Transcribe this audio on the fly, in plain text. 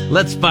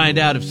Let's find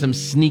out if some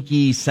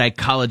sneaky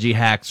psychology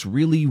hacks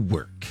really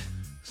work.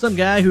 Some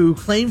guy who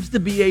claims to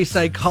be a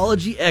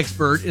psychology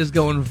expert is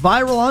going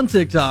viral on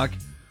TikTok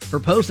for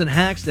posting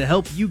hacks to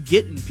help you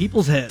get in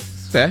people's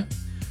heads. Okay.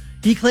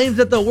 He claims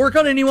that they'll work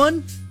on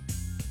anyone,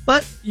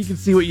 but you can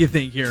see what you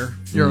think here.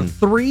 Here are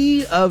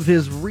 3 of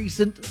his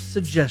recent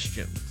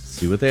suggestions.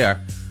 See what they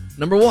are.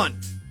 Number 1,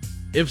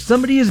 if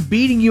somebody is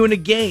beating you in a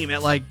game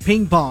at like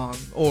ping pong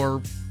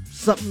or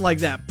something like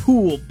that,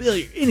 pool,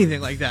 billiard,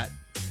 anything like that,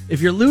 if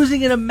you're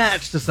losing in a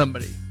match to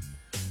somebody,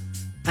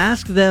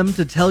 ask them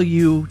to tell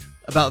you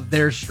about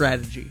their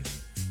strategy.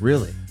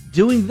 Really?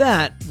 Doing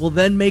that will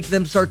then make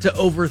them start to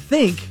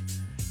overthink,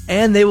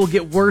 and they will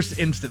get worse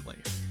instantly.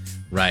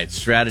 Right.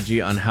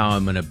 Strategy on how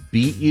I'm going to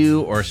beat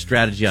you, or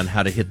strategy on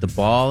how to hit the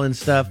ball and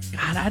stuff.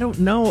 God, I don't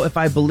know if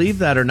I believe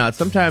that or not.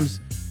 Sometimes,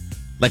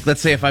 like,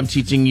 let's say if I'm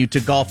teaching you to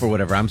golf or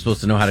whatever, I'm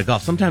supposed to know how to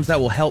golf. Sometimes that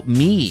will help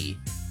me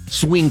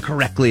swing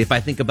correctly if I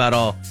think about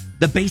all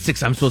the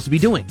basics I'm supposed to be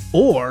doing.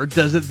 Or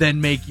does it then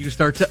make you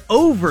start to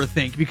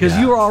overthink because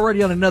you are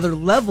already on another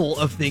level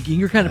of thinking?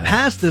 You're kind of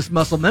past this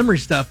muscle memory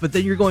stuff, but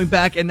then you're going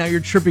back and now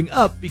you're tripping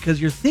up because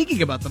you're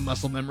thinking about the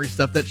muscle memory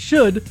stuff that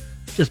should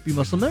just be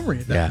muscle memory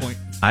at that point.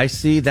 I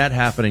see that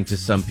happening to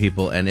some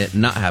people and it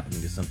not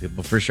happening to some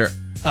people for sure.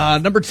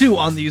 Number 2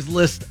 on these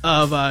list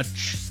of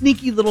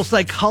sneaky little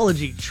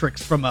psychology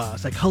tricks from a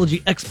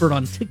psychology expert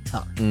on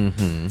TikTok.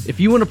 If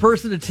you want a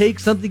person to take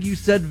something you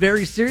said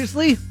very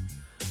seriously,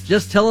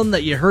 just tell them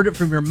that you heard it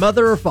from your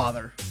mother or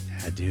father.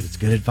 Yeah, dude, it's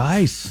good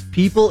advice.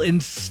 People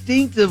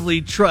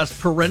instinctively trust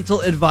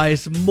parental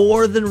advice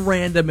more than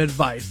random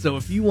advice. So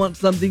if you want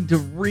something to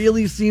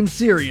really seem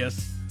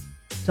serious,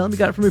 tell them you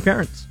got it from your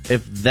parents.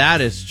 If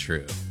that is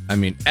true, I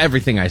mean,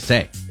 everything I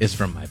say is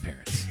from my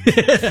parents.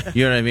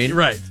 You know what I mean?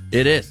 Right.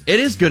 It is. It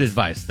is good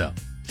advice, though.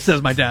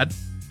 Says my dad.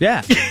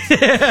 Yeah.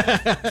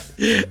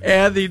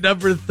 And the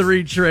number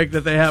 3 trick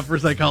that they have for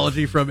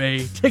psychology from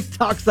a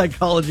TikTok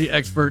psychology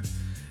expert.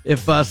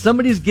 If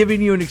somebody's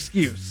giving you an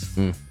excuse,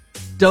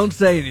 don't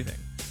say anything.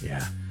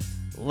 Yeah.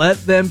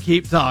 Let them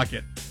keep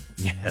talking.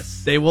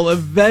 Yes. They will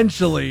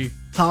eventually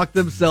talk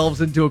themselves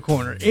into a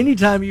corner.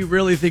 Anytime you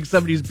really think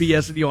somebody's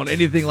BSing you on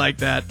anything like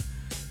that,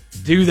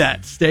 do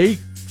that. Stay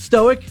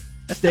stoic,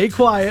 stay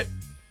quiet,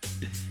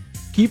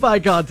 keep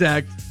eye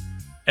contact,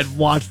 and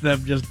watch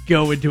them just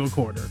go into a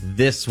corner.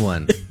 This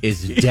one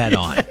is dead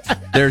on.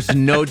 There's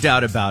no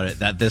doubt about it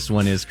that this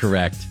one is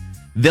correct.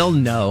 They'll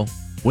know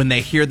when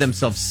they hear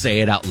themselves say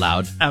it out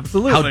loud.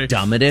 Absolutely. How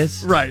dumb it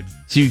is. Right.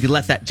 So you can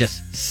let that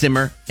just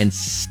simmer and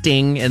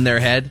sting in their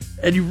head.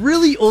 And you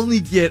really only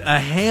get a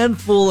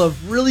handful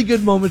of really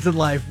good moments in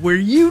life where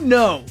you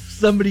know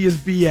somebody is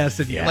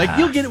BSing you. Yeah. Like,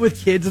 you'll get it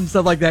with kids and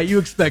stuff like that. You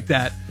expect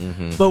that.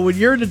 But when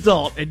you're an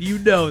adult and you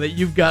know that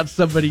you've got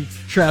somebody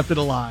trapped in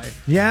a lie,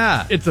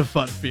 Yeah. it's a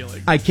fun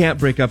feeling. I can't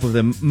break up with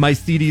him. My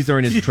CDs are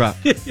in his truck.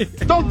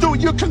 Don't do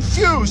it. You're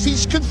confused.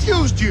 He's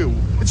confused you.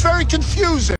 It's very confusing.